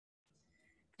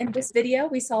In this video,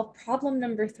 we solve problem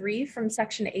number 3 from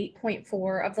section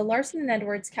 8.4 of the Larson and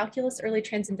Edwards Calculus Early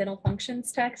Transcendental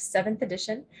Functions text, 7th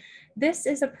edition. This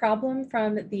is a problem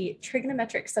from the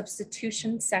trigonometric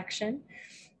substitution section,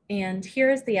 and here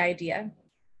is the idea.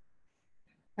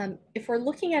 If we're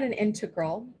looking at an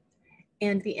integral,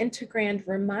 and the integrand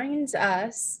reminds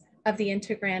us of the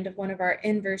integrand of one of our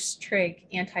inverse trig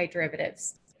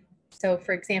antiderivatives. So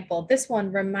for example, this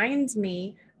one reminds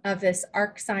me of this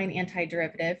arcsine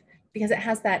antiderivative because it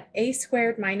has that a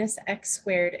squared minus x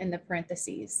squared in the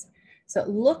parentheses. So it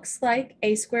looks like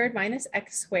a squared minus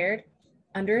x squared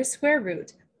under a square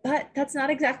root, but that's not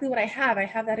exactly what I have. I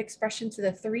have that expression to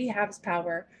the 3/2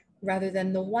 power rather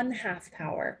than the 1/2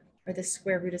 power, or the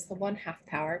square root is the 1/2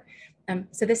 power.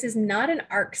 So this is not an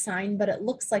arcsine, but it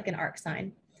looks like an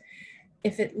arcsine.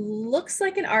 If it looks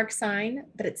like an arcsine,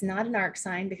 but it's not an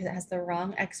arcsine because it has the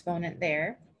wrong exponent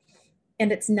there,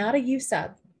 and it's not a u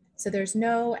sub, so there's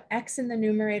no x in the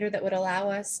numerator that would allow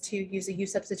us to use a u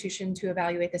substitution to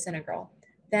evaluate this integral,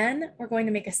 then we're going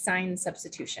to make a sine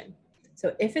substitution.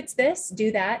 So if it's this,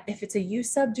 do that. If it's a u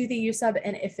sub, do the u sub.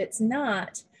 And if it's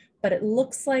not, but it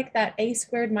looks like that a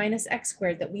squared minus x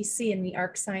squared that we see in the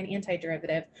arcsine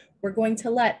antiderivative, we're going to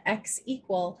let x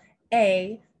equal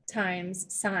a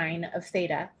times sine of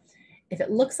theta. If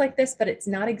it looks like this, but it's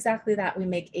not exactly that, we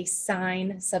make a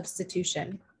sine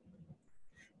substitution.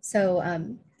 So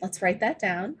let's write that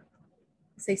down.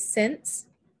 Say, since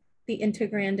the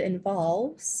integrand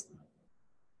involves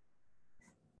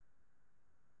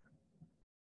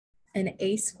an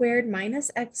a squared minus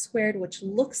x squared, which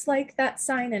looks like that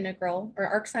sine integral or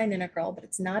arcsine integral, but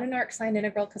it's not an arcsine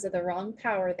integral because of the wrong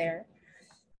power there,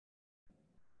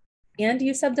 and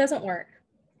u sub doesn't work,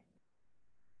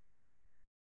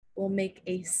 we'll make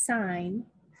a sine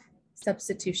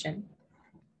substitution.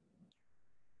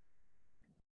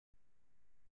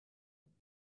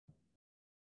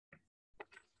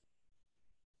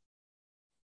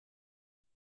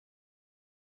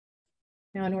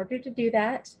 Now, in order to do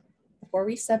that, before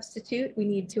we substitute, we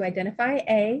need to identify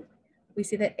a. We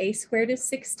see that a squared is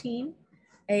 16.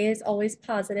 A is always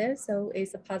positive, so a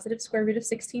is the positive square root of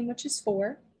 16, which is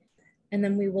 4. And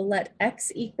then we will let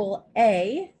x equal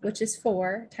a, which is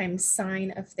 4, times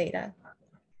sine of theta.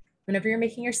 Whenever you're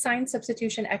making your sine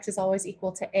substitution, x is always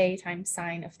equal to a times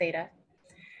sine of theta.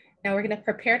 Now we're going to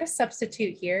prepare to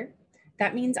substitute here.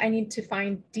 That means I need to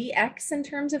find dx in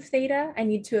terms of theta. I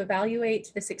need to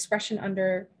evaluate this expression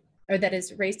under, or that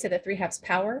is raised to the 3/2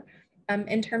 power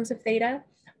in terms of theta.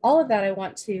 All of that I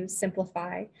want to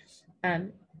simplify,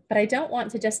 but I don't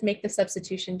want to just make the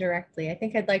substitution directly. I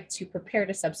think I'd like to prepare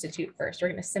to substitute first. We're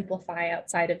going to simplify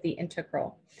outside of the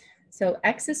integral. So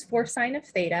x is 4 sine of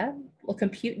theta. We'll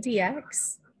compute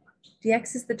dx.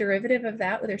 Dx is the derivative of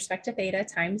that with respect to theta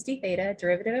times d theta.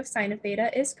 Derivative of sine of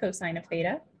theta is cosine of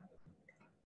theta.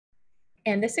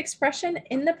 And this expression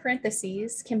in the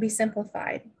parentheses can be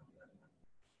simplified.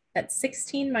 That's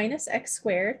 16 minus x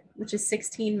squared, which is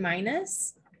 16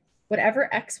 minus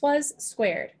whatever x was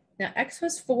squared. Now x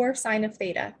was 4 sine of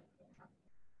theta.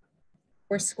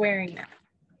 We're squaring that.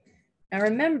 Now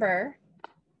remember,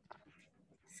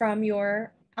 from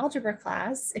your algebra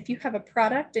class, if you have a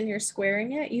product and you're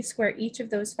squaring it, you square each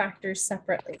of those factors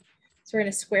separately. So we're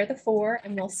going to square the 4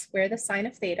 and we'll square the sine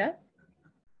of theta.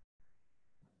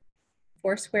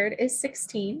 4 squared is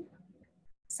 16.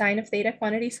 Sine of theta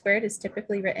quantity squared is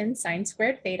typically written sine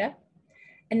squared theta.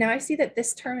 And now I see that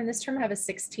this term and this term have a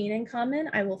 16 in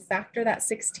common. I will factor that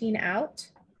 16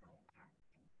 out.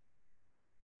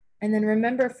 And then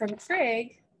remember from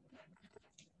trig,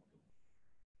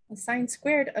 the sine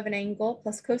squared of an angle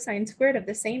plus cosine squared of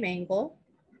the same angle,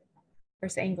 of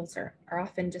course angles are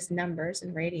often just numbers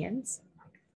and radians,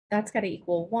 that's got to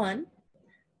equal 1.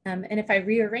 And if I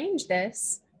rearrange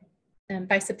this,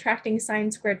 by subtracting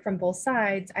sine squared from both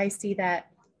sides, I see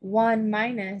that 1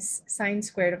 minus sine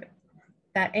squared of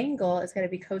that angle is going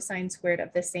to be cosine squared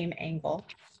of the same angle.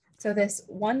 So this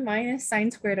 1 minus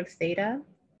sine squared of theta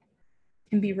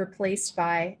can be replaced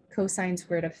by cosine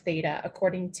squared of theta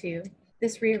according to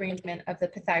this rearrangement of the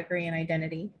Pythagorean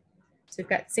identity. So we've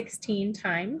got 16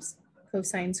 times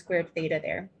cosine squared theta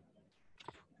there.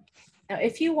 Now,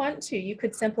 if you want to, you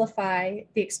could simplify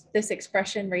this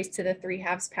expression raised to the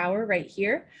 3/2 power right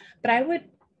here, but I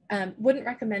wouldn't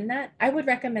recommend that. I would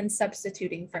recommend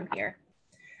substituting from here.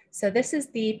 So this is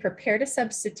the prepare to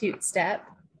substitute step.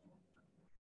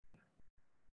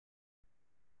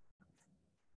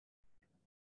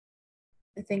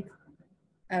 I think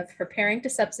of preparing to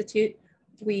substitute,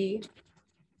 we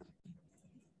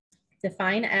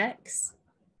define x,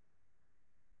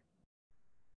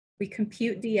 we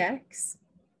compute dx,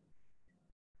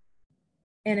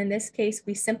 And in this case,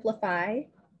 we simplify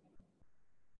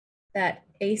that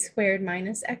a squared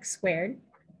minus x squared.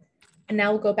 And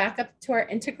now we'll go back up to our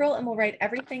integral and we'll write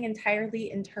everything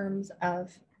entirely in terms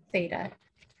of theta.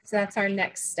 So that's our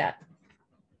next step.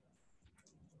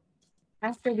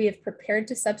 After we have prepared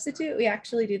to substitute, we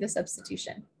actually do the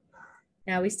substitution.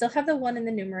 Now we still have the 1 in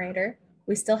the numerator.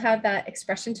 We still have that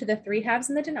expression to the 3/2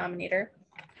 in the denominator.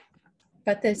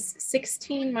 But this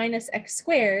 16 minus x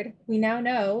squared, we now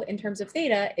know in terms of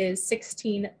theta is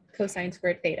 16 cosine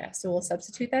squared theta. So we'll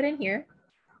substitute that in here.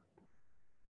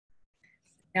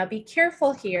 Now be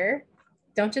careful here.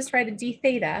 Don't just write a d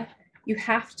theta. You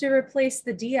have to replace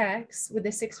the dx with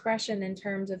this expression in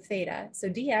terms of theta. So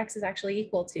dx is actually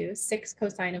equal to 6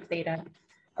 cosine of theta,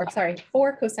 or sorry,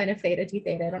 4 cosine of theta d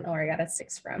theta. I don't know where I got a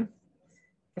 6 from.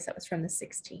 I guess that was from the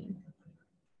 16.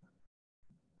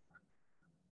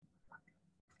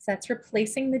 So that's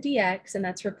replacing the dx, and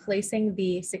that's replacing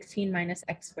the 16 minus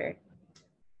x squared.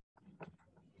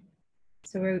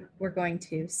 So we're going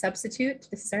to substitute.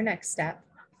 This is our next step.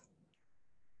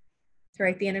 To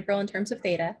write the integral in terms of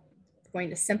theta, we're going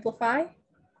to simplify.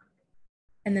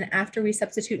 And then after we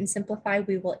substitute and simplify,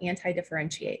 we will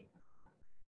antidifferentiate.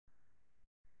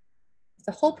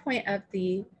 The whole point of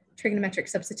the trigonometric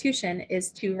substitution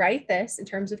is to write this in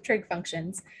terms of trig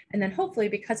functions. And then hopefully,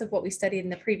 because of what we studied in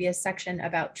the previous section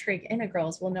about trig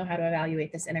integrals, we'll know how to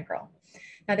evaluate this integral.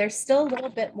 Now, there's still a little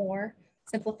bit more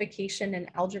simplification and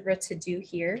algebra to do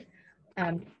here.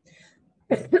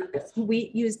 We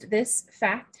used this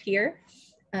fact here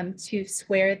to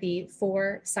square the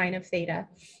 4 sine of theta.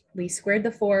 We squared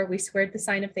the 4, we squared the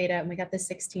sine of theta, and we got the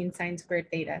 16 sine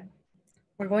squared theta.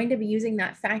 We're going to be using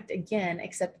that fact again,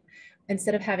 except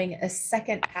instead of having a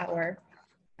second power,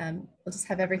 we'll just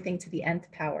have everything to the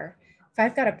nth power. If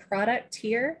I've got a product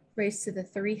here raised to the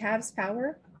 3/2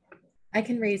 power, I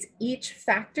can raise each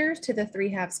factor to the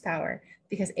 3/2 power,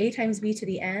 because a times b to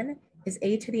the n is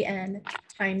a to the n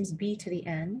times b to the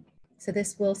n. So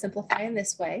this will simplify in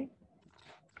this way.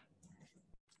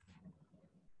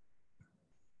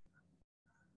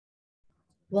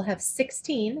 We'll have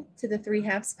 16 to the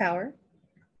 3/2 power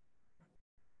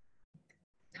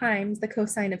times the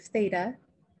cosine of theta,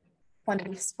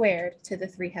 quantity squared, to the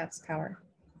 3/2 power.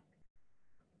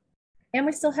 And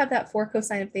we still have that 4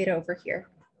 cosine of theta over here.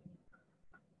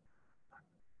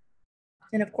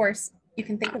 And of course, you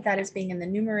can think of that as being in the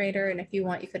numerator, and if you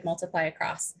want, you could multiply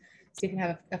across. So you can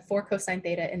have a 4 cosine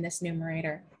theta in this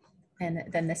numerator,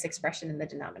 and then this expression in the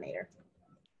denominator.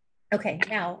 Okay,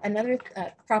 now another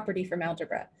property from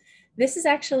algebra. This is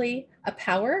actually a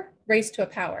power raised to a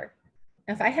power.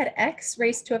 Now, if I had x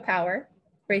raised to a power,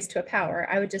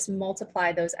 I would just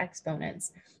multiply those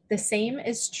exponents. The same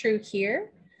is true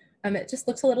here. It just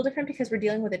looks a little different because we're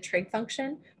dealing with a trig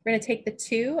function. We're going to take the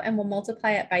 2 and we'll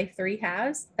multiply it by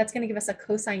 3/2. That's going to give us a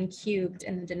cosine cubed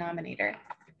in the denominator.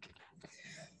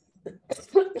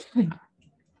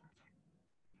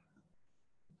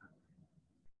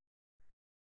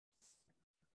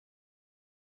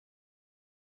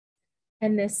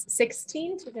 And this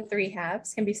 16 to the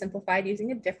 3/2 can be simplified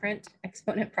using a different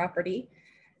exponent property.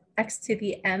 X to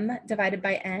the m divided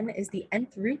by n is the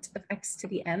nth root of x to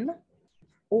the m.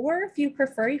 Or if you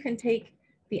prefer, you can take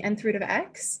the nth root of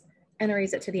x and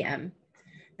raise it to the m.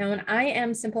 Now, when I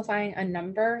am simplifying a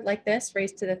number like this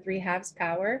raised to the 3/2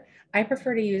 power, I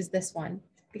prefer to use this one,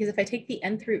 because if I take the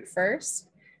nth root first,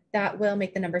 that will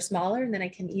make the number smaller, and then I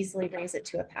can easily raise it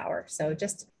to a power. So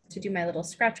just to do my little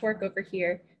scratch work over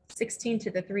here, 16 to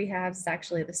the 3/2 is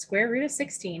actually the square root of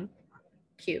 16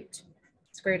 cubed.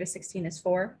 Square root of 16 is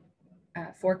 4.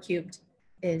 4 cubed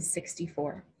is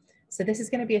 64. So this is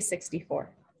going to be a 64.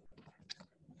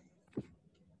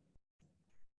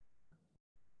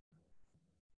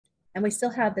 And we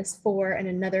still have this 4 and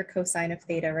another cosine of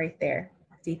theta right there,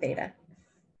 d theta.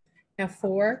 Now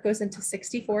 4 goes into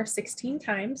 64 16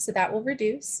 times, so that will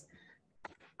reduce.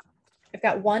 I've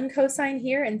got 1 cosine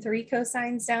here and 3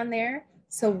 cosines down there.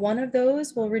 So one of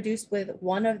those will reduce with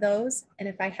one of those. And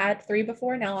if I had 3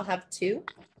 before, now I'll have 2.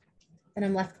 And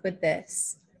I'm left with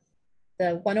this.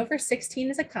 The 1 over 16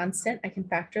 is a constant. I can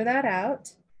factor that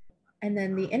out. And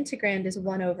then the integrand is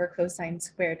 1 over cosine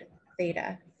squared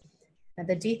theta. Now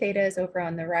the d theta is over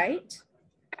on the right.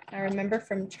 Now remember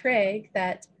from trig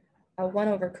that a 1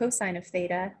 over cosine of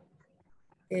theta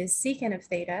is secant of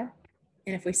theta.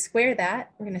 And if we square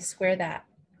that, we're going to square that.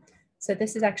 So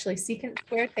this is actually secant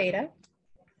squared theta.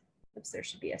 Oops, there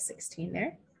should be a 16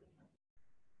 there.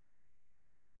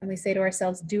 And we say to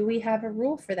ourselves, do we have a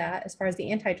rule for that as far as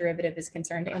the antiderivative is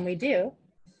concerned? And we do.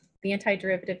 The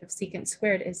antiderivative of secant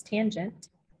squared is tangent.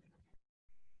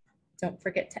 Don't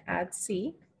forget to add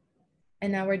c.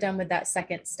 And now we're done with that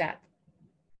second step.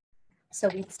 So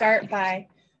we start by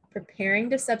preparing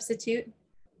to substitute,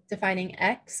 defining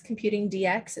x, computing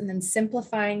dx, and then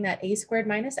simplifying that a squared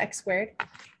minus x squared.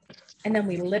 And then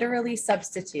we literally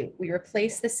substitute. We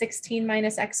replace the 16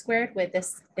 minus x squared with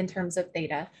this in terms of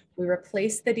theta. We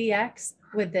replace the dx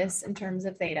with this in terms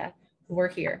of theta. We're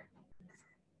here.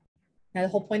 Now the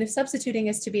whole point of substituting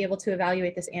is to be able to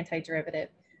evaluate this antiderivative.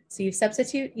 So you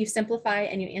substitute, you simplify,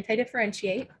 and you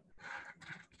antidifferentiate.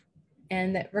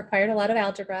 And that required a lot of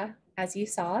algebra, as you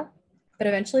saw. But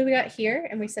eventually we got here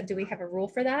and we said, do we have a rule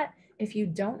for that? If you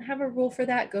don't have a rule for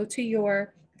that, go to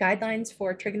your guidelines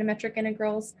for trigonometric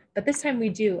integrals. But this time we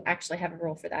do actually have a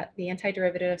rule for that. The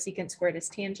antiderivative of secant squared is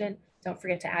tangent. Don't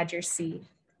forget to add your c.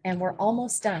 And we're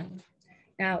almost done.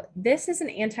 Now, this is an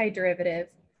antiderivative,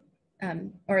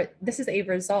 or this is a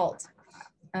result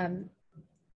of an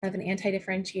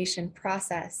antidifferentiation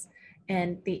process.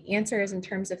 And the answer is in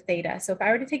terms of theta. So if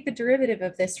I were to take the derivative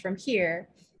of this from here,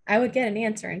 I would get an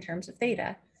answer in terms of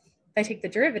theta. If I take the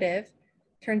derivative,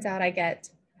 turns out I get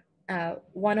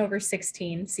 1 over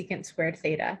 16 secant squared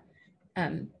theta,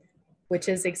 which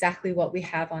is exactly what we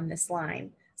have on this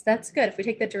line. So that's good. If we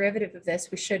take the derivative of this,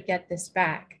 we should get this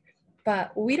back.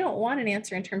 But we don't want an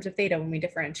answer in terms of theta when we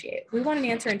differentiate. We want an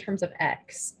answer in terms of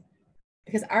x,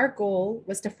 because our goal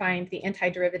was to find the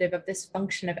antiderivative of this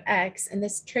function of x, and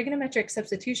this trigonometric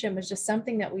substitution was just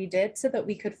something that we did so that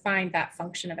we could find that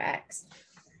function of x.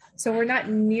 So we're not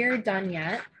near done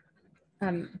yet,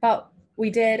 but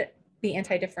we did the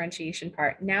antidifferentiation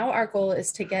part. Now our goal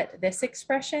is to get this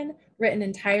expression written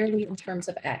entirely in terms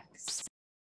of x.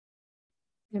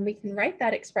 And we can write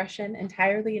that expression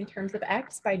entirely in terms of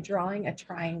x by drawing a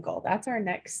triangle. That's our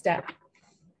next step.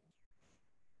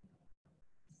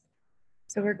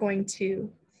 So we're going to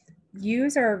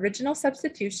use our original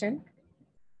substitution,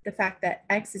 the fact that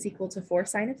x is equal to 4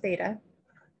 sine of theta,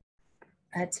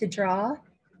 to draw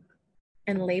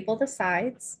and label the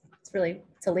sides. It's really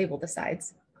to label the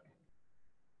sides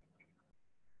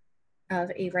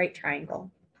of a right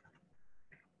triangle.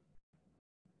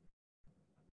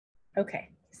 Okay,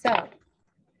 so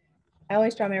I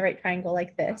always draw my right triangle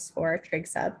like this for trig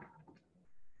sub.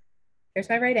 There's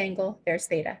my right angle, there's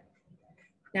theta.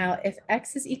 Now, if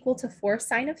x is equal to 4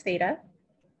 sine of theta,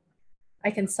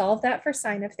 I can solve that for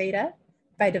sine of theta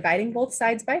by dividing both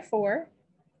sides by 4,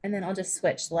 and then I'll just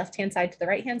switch the left-hand side to the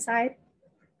right-hand side,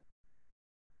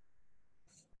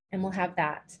 and we'll have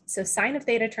that. So sine of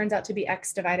theta turns out to be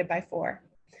x divided by 4.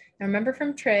 Now remember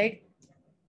from trig,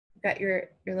 you've got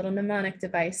your little mnemonic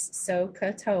device,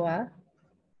 SOHCAHTOA.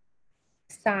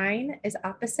 Sine is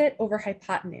opposite over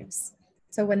hypotenuse.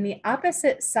 So when the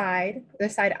opposite side, the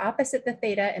side opposite the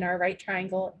theta in our right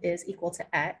triangle is equal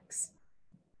to x,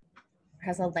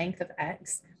 has a length of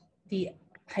x, the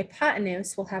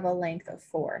hypotenuse will have a length of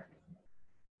 4.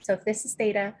 So if this is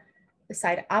theta, the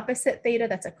side opposite theta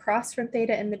that's across from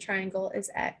theta in the triangle is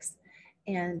x,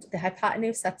 and the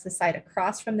hypotenuse, that's the side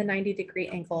across from the 90-degree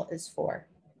angle, is 4.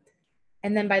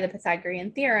 And then by the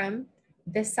Pythagorean theorem,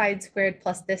 this side squared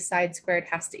plus this side squared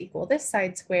has to equal this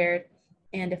side squared.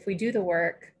 And if we do the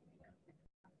work,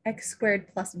 x squared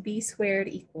plus b squared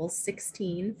equals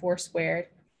 16, 4 squared.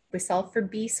 If we solve for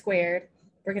b squared,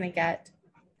 we're going to get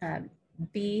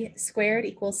b squared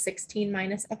equals 16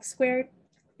 minus x squared,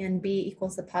 and b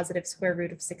equals the positive square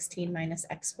root of 16 minus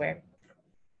x squared.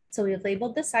 So we have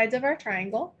labeled the sides of our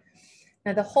triangle.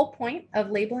 Now the whole point of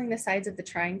labeling the sides of the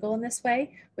triangle in this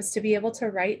way was to be able to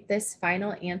write this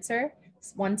final answer,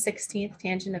 1/16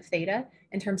 tangent of theta,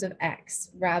 in terms of x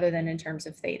rather than in terms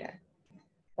of theta.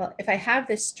 Well, if I have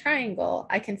this triangle,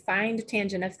 I can find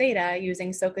tangent of theta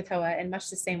using SOHCAHTOA in much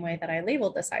the same way that I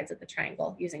labeled the sides of the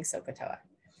triangle using SOHCAHTOA.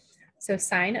 So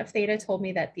sine of theta told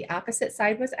me that the opposite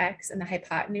side was x and the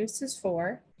hypotenuse is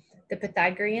 4. The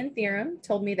Pythagorean theorem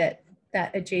told me that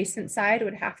that adjacent side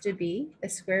would have to be the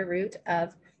square root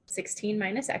of 16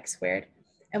 minus x squared.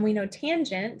 And we know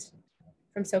tangent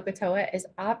from SOHCAHTOA is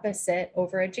opposite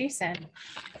over adjacent.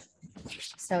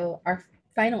 So our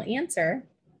final answer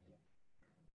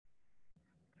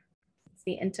is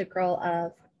the integral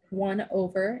of 1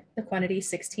 over the quantity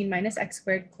 16 minus x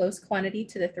squared, close quantity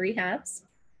to the 3/2.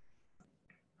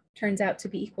 Turns out to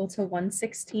be equal to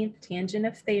 1/16 tangent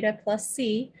of theta plus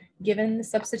c, given the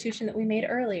substitution that we made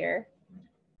earlier.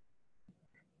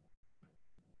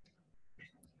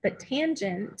 But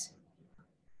tangent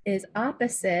is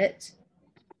opposite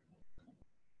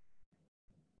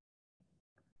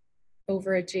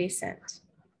over adjacent.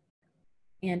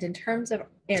 And in terms of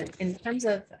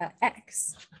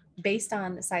x, based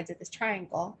on the sides of this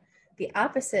triangle, the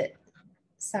opposite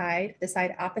side, the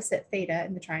side opposite theta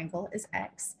in the triangle is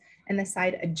x, And the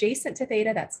side adjacent to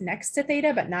theta, that's next to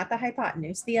theta, but not the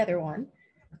hypotenuse, the other one,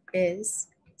 is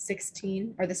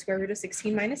 16, or the square root of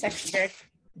 16 minus x squared.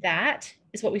 That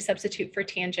is what we substitute for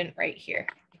tangent right here.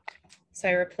 So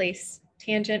I replace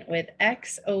tangent with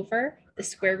x over the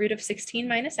square root of 16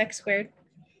 minus x squared.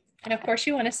 And of course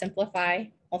you want to simplify,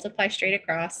 multiply straight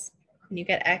across, and you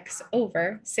get x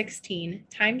over 16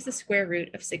 times the square root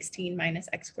of 16 minus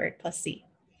x squared plus c.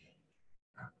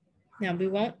 Now we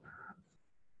won't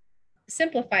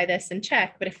simplify this and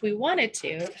check, but if we wanted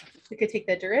to, we could take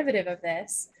the derivative of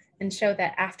this and show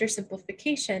that after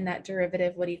simplification, that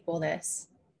derivative would equal this.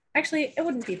 Actually, it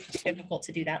wouldn't be difficult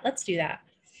to do that. Let's do that.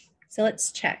 So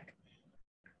let's check.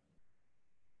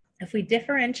 If we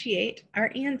differentiate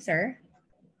our answer,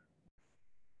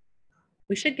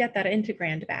 we should get that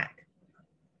integrand back.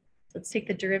 Let's take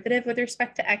the derivative with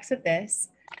respect to x of this.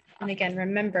 And again,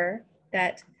 remember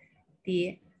that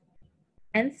the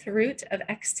nth root of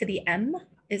x to the m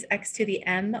is x to the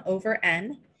m over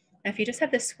n. Now, if you just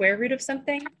have the square root of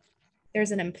something,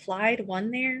 there's an implied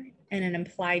 1 there and an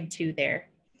implied 2 there.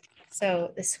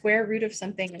 So the square root of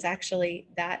something is actually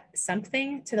that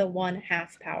something to the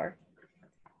 1/2 power.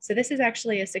 So this is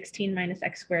actually a 16 minus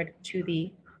x squared to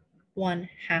the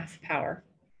 1/2 power.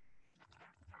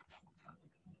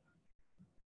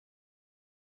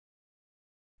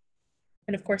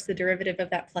 And of course, the derivative of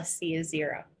that plus c is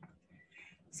 0.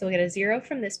 So we'll get a 0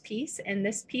 from this piece, and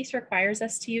this piece requires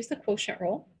us to use the quotient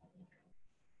rule.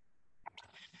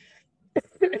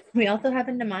 We also have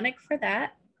a mnemonic for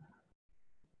that.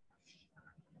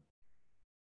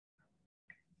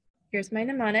 Here's my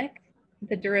mnemonic,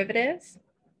 the derivative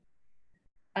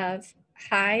of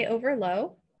high over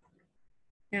low.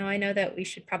 Now I know that we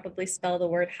should probably spell the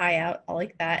word high out all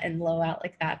like that and low out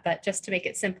like that, but just to make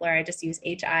it simpler, I just use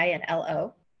HI and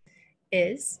LO,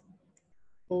 is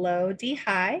low D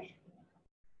high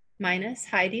minus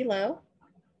high D low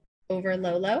over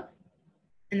low low.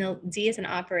 And the D is an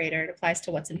operator, it applies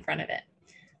to what's in front of it.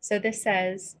 So this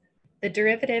says the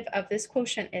derivative of this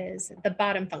quotient is the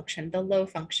bottom function, the low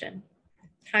function,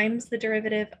 times the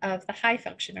derivative of the high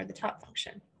function or the top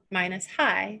function, minus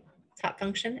high, top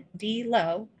function, D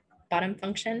low, bottom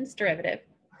function's derivative,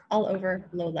 all over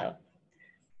low low.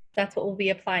 That's what we'll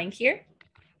be applying here.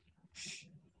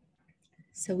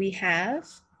 So we have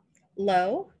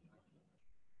low,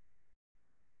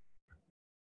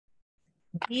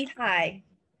 D high,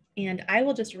 and I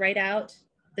will just write out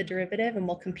the derivative and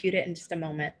we'll compute it in just a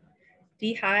moment.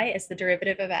 D high is the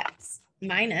derivative of x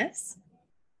minus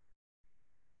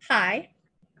high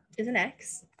is an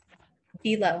x,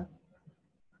 D low.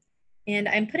 And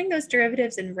I'm putting those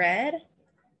derivatives in red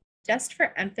just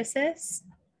for emphasis,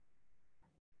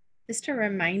 just to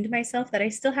remind myself that I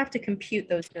still have to compute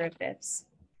those derivatives.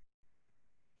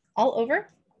 All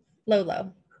over low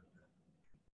low.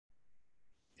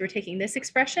 So we're taking this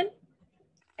expression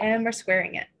and we're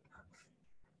squaring it.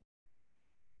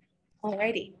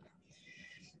 Alrighty.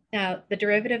 Now the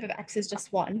derivative of x is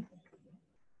just 1.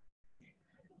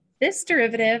 This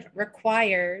derivative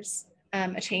requires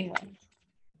a chain rule.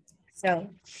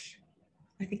 So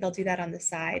I think I'll do that on the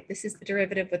side. This is the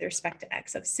derivative with respect to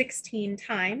x of 16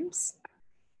 times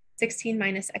 16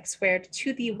 minus x squared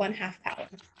to the 1/2 power.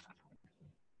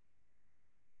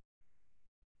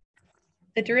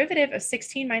 The derivative of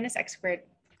 16 minus x squared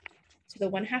to the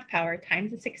 1/2 power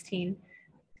times the 16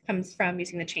 comes from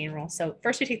using the chain rule. So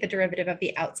first we take the derivative of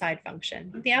the outside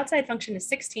function. The outside function is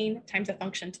 16 times a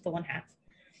function to the 1/2.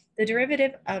 The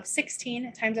derivative of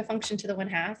 16 times a function to the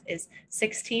 1/2 is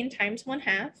 16 times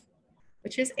 1/2,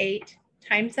 which is 8,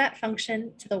 times that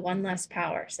function to the 1 less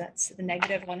power. So that's the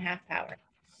negative 1/2 power.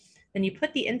 Then you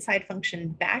put the inside function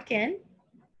back in,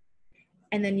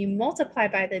 and then you multiply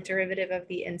by the derivative of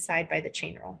the inside by the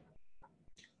chain rule.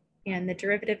 And the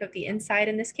derivative of the inside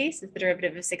in this case is the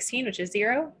derivative of 16, which is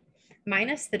 0,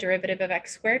 minus the derivative of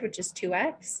x squared, which is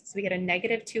 2x. So we get a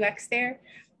negative 2x there.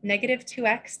 Negative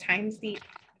 2x times the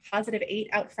positive 8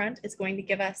 out front is going to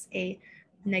give us a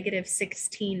negative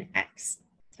 16x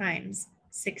times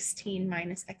 16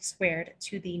 minus x squared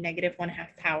to the negative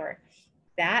 1/2 power.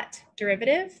 That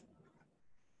derivative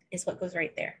is what goes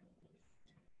right there.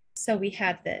 So we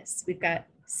have this. We've got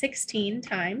 16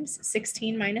 times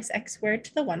 16 minus x squared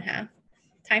to the 1/2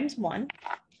 times 1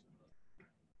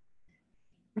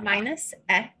 minus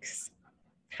x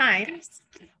times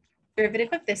derivative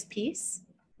of this piece,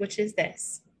 which is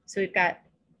this. So we've got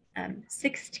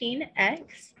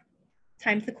 16x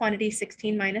times the quantity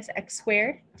 16 minus x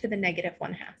squared to the negative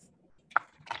 1/2.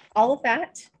 All of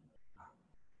that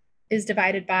is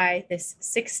divided by this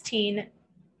 16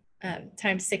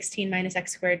 times 16 minus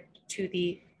x squared to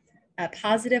the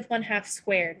positive 1/2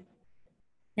 squared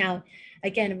Now,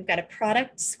 again, we've got a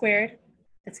product squared.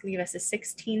 That's going to give us a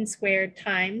 16 squared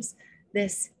times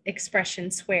this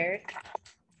expression squared.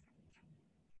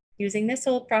 Using this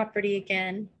old property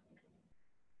again,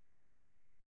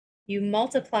 you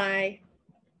multiply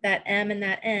that m and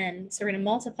that n. So we're going to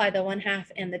multiply the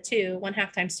 1/2 and the 2.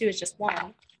 1/2 times 2 is just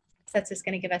 1. So that's just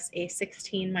going to give us a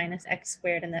 16 minus x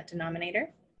squared in that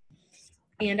denominator.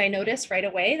 And I notice right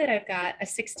away that I've got a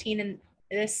 16 in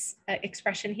this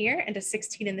expression here and a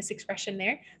 16 in this expression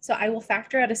there. So I will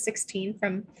factor out a 16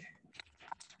 from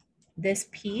this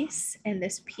piece and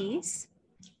this piece.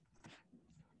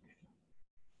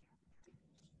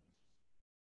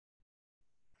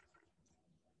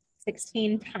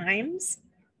 (16 times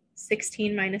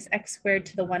 16 minus x squared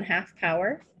to the 1/2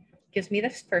 power gives me the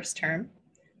first term.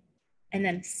 And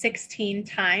then 16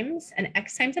 times an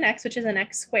x, which is an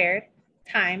x squared,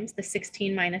 times the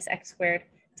 16 minus x squared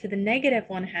to the negative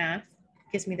 1/2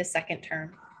 gives me the second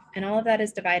term. And all of that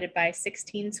is divided by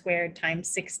 16 squared times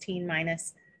 16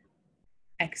 minus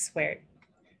x squared.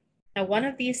 Now, one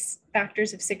of these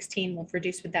factors of 16 will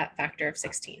reduce with that factor of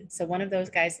 16. So one of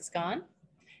those guys is gone.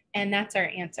 And that's our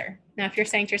answer. Now, if you're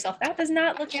saying to yourself, that does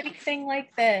not look anything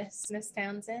like this, Miss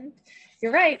Townsend,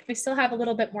 you're right. We still have a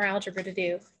little bit more algebra to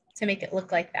do to make it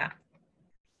look like that.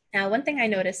 Now, one thing I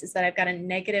notice is that I've got a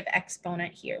negative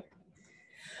exponent here.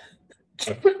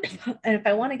 And if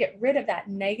I want to get rid of that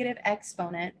negative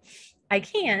exponent, I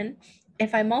can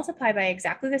if I multiply by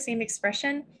exactly the same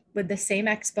expression with the same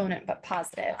exponent but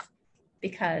positive.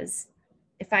 Because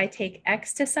if I take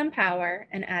x to some power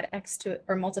and add x to,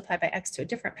 or multiply by x to a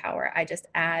different power, I just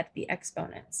add the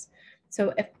exponents.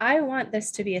 So if I want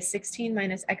this to be a 16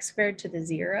 minus x squared to the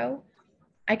 0,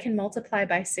 I can multiply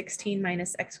by 16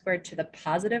 minus x squared to the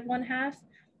positive 1/2,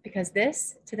 because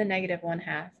this to the negative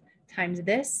 1/2 times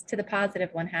this to the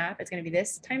positive 1/2 is going to be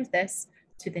this times this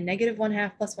to the negative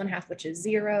 1/2 plus 1/2, which is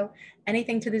 0.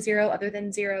 Anything to the 0 other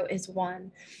than 0 is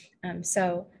 1.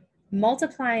 So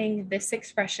multiplying this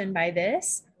expression by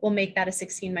this will make that a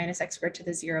 16 minus x squared to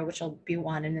the 0, which will be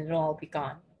 1, and it'll all be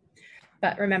gone.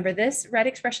 But remember, this red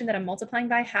expression that I'm multiplying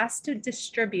by has to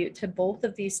distribute to both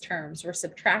of these terms. We're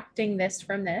subtracting this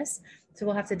from this, so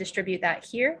we'll have to distribute that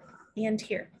here and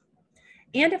here.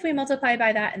 And if we multiply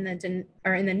by that in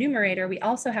the numerator, we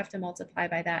also have to multiply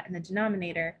by that in the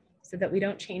denominator so that we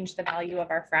don't change the value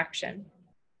of our fraction.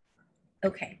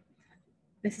 Okay.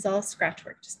 This is all scratch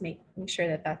work, just making sure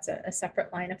that that's a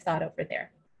separate line of thought over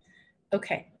there.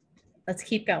 Okay, let's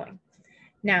keep going.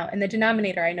 Now, in the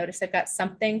denominator, I notice I've got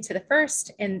something to the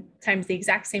first and times the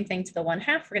exact same thing to the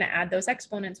 1/2. We're going to add those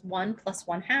exponents. 1 plus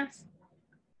 1/2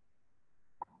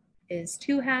 is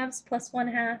 2/2 plus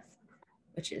 1/2,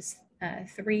 which is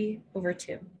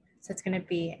 3/2. So it's going to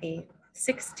be a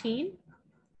 16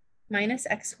 minus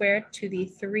x squared to the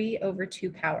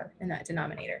 3/2 power in that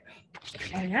denominator.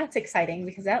 And that's exciting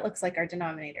because that looks like our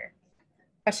denominator.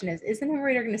 Question is the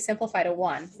numerator going to simplify to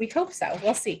 1? We hope so.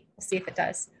 We'll see. We'll see if it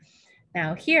does.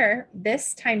 Now here,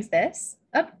 this times this,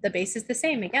 the base is the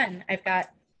same. Again, I've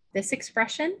got this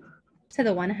expression to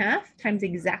the 1/2 times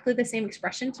exactly the same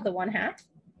expression to the 1/2.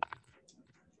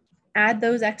 Add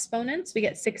those exponents, we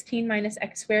get 16 minus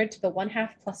x squared to the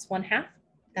 1/2 plus 1/2.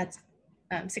 That's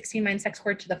 16 minus x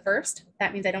squared to the first.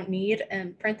 That means I don't need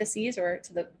parentheses or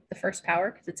to the first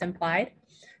power because it's implied.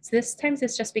 So this times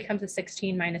this just becomes a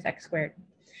 16 minus x squared.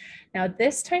 Now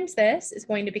this times this is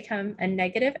going to become a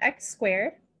negative x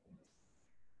squared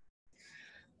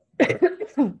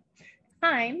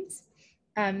times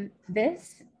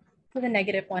this to the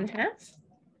negative 1/2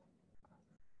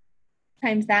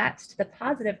 times that to the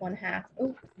positive 1/2.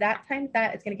 Oh, that times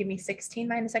that is going to give me 16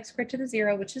 minus x squared to the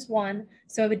 0, which is 1.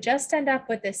 So I would just end up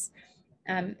with this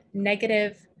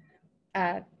negative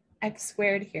x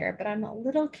squared here, but I'm a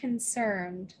little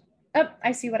concerned. Oh,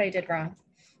 I see what I did wrong.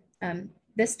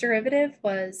 This derivative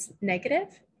was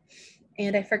negative,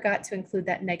 and I forgot to include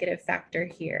that negative factor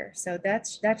here. So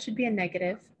that should be a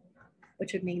negative,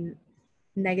 which would mean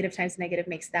negative times negative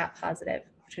makes that positive,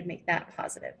 which would make that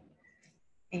positive.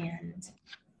 And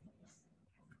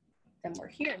then we're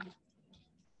here.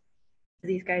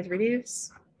 These guys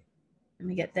reduce, and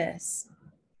we get this.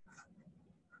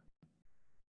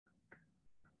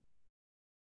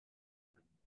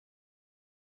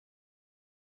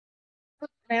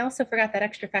 And I also forgot that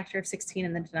extra factor of 16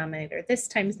 in the denominator. This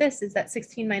times this is that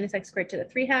 16 minus x squared to the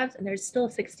 3/2, and there's still a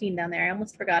 16 down there. I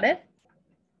almost forgot it.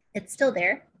 It's still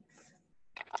there.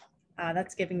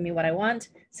 That's giving me what I want.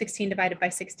 16 divided by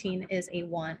 16 is a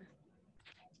 1.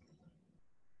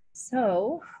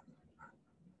 So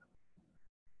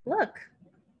look,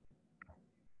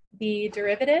 the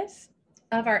derivative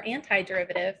of our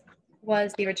antiderivative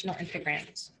was the original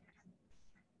integrand.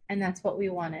 And that's what we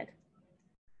wanted.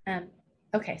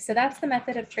 Okay, so that's the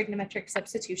method of trigonometric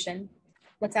substitution.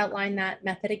 Let's outline that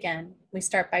method again. We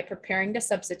start by preparing to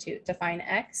substitute, define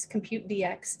x, compute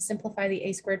dx, simplify the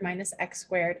a squared minus x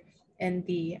squared in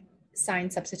the sine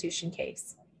substitution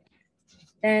case.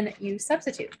 Then you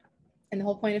substitute. And the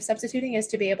whole point of substituting is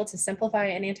to be able to simplify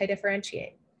and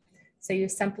antidifferentiate. So you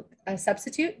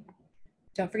substitute.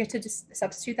 Don't forget to just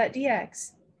substitute that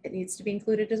dx. It needs to be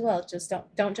included as well. Just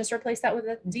don't just replace that with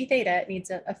a d theta. It needs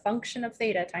a function of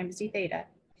theta times d theta.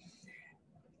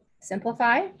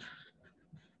 Simplify,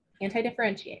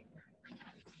 antidifferentiate.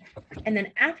 And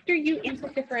then after you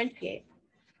antidifferentiate,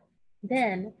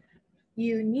 then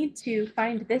you need to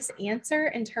find this answer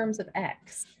in terms of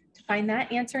x. To find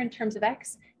that answer in terms of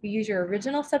x, you use your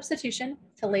original substitution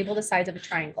to label the sides of a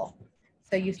triangle.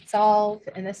 So you solve,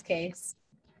 in this case,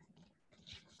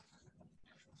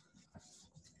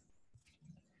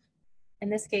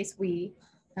 we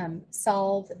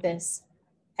solve this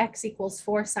x equals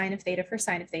 4 sine of theta for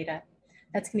sine of theta.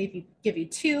 That's going to give you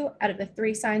 2 out of the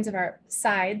 3 sides of our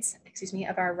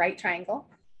right triangle,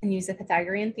 and use the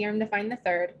Pythagorean theorem to find the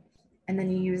third. And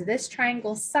then you use this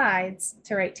triangle's sides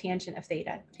to write tangent of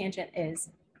theta. Tangent is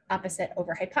opposite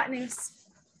over hypotenuse.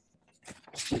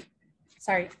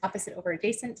 Sorry, opposite over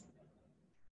adjacent.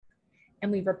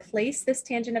 And we replace this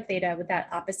tangent of theta with that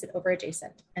opposite over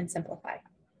adjacent and simplify.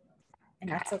 And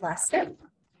that's the last step.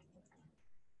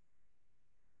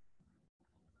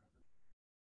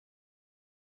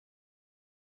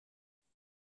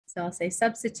 So I'll say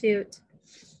substitute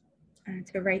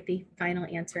to write the final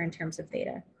answer in terms of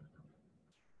theta,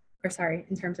 or sorry,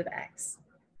 in terms of x.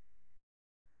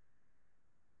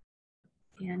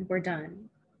 And we're done.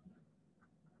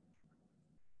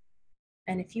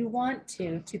 And if you want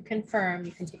to confirm,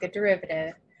 you can take a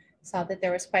derivative. Saw that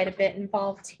there was quite a bit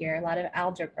involved here, a lot of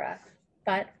algebra.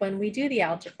 But when we do the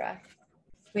algebra,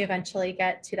 we eventually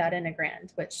get to that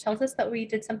integrand, which tells us that we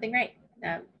did something right.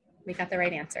 We got the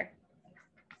right answer.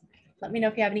 Let me know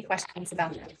if you have any questions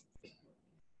about that.